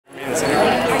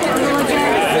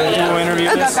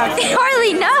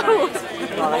Harley, no!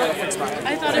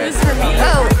 I thought it was for me.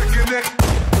 Oh.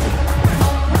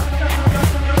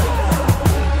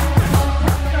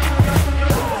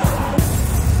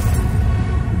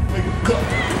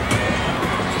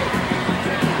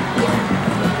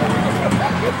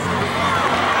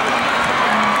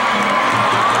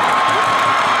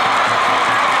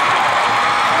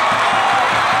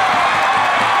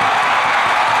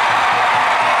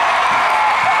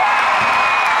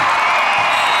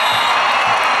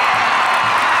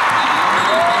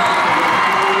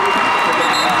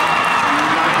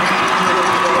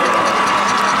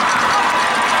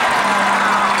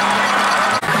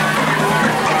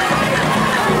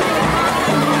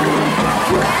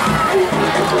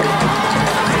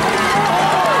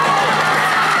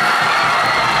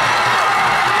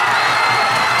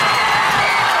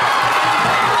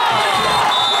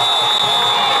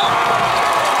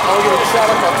 Shout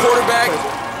out my quarterback,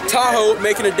 Tahoe,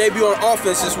 making a debut on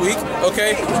offense this week,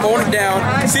 okay? Holding it down.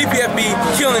 CPFB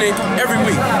killing it every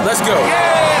week. Let's go.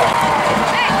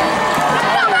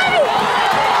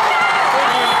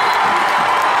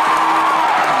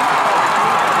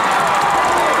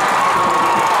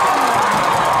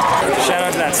 Shout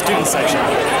out to that student section.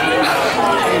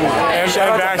 And shout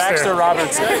out to Baxter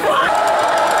Robertson.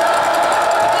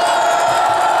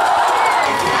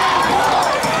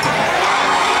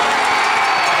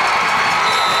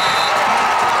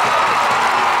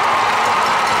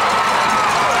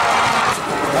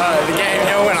 The game,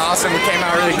 went awesome. We came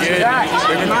out really good.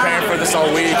 We've been preparing for this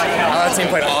all week. The team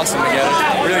played awesome together.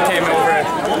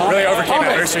 Really overcame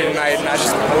adversity tonight, and I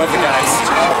love the guys.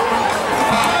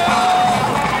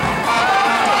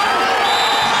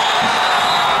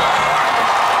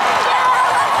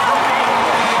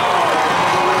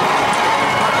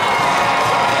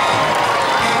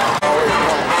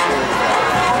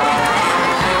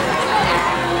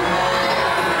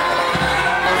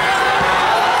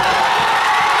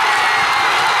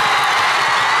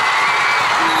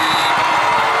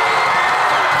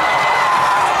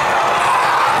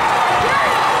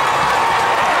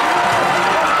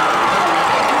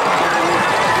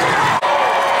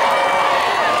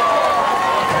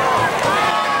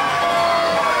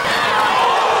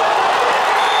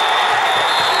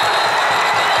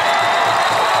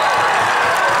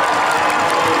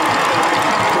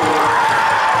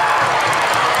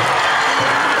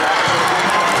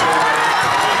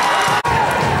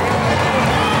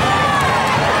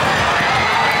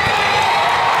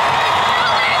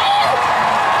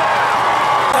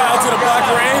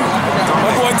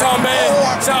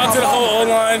 Shout out to the whole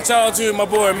O-line. Shout out to my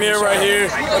boy Amir right here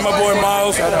and my boy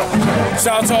Miles. Shout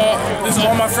out to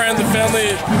all my friends and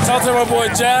family. Shout out to my boy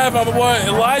Jab, my boy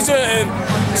Elijah, and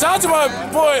shout out to my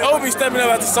boy Obi stepping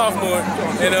up as a sophomore.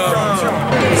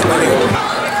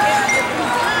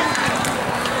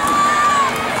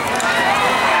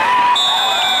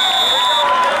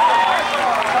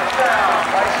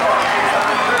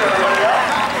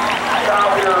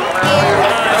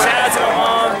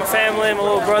 And my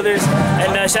little brothers,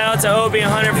 and shout out to Obi and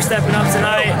Hunter for stepping up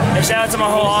tonight, and shout out to my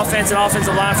whole offense and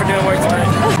offensive line for doing work tonight.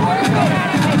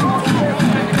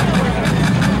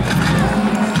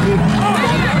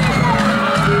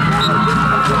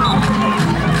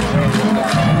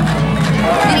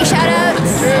 Any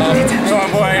shout-outs? To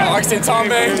my boy Austin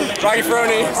Tombe, Rocky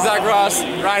Ferroni, Zach Ross,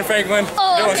 Ryan Franklin,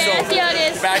 Dylan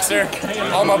Schultz, Baxter,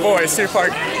 all my boys, Cedar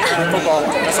Park football.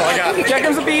 That's all I got.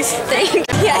 Jackham's a beast.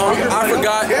 I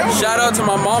forgot. Shout out to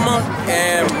my mama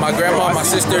and my grandma, my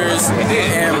sisters,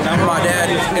 and my dad.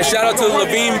 And shout out to the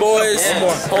Levine boys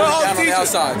holding down on the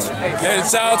outsides. And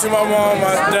shout out to my mom,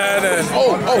 my dad, and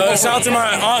shout out to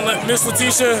my aunt, Miss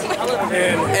Letitia,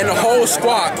 and the whole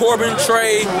squad. Corbin,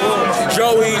 Trey,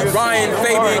 Joey, Ryan,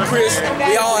 Fabian, Chris.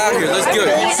 We all out here. Let's get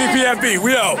it. CPFB,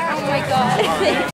 we out. Oh my God.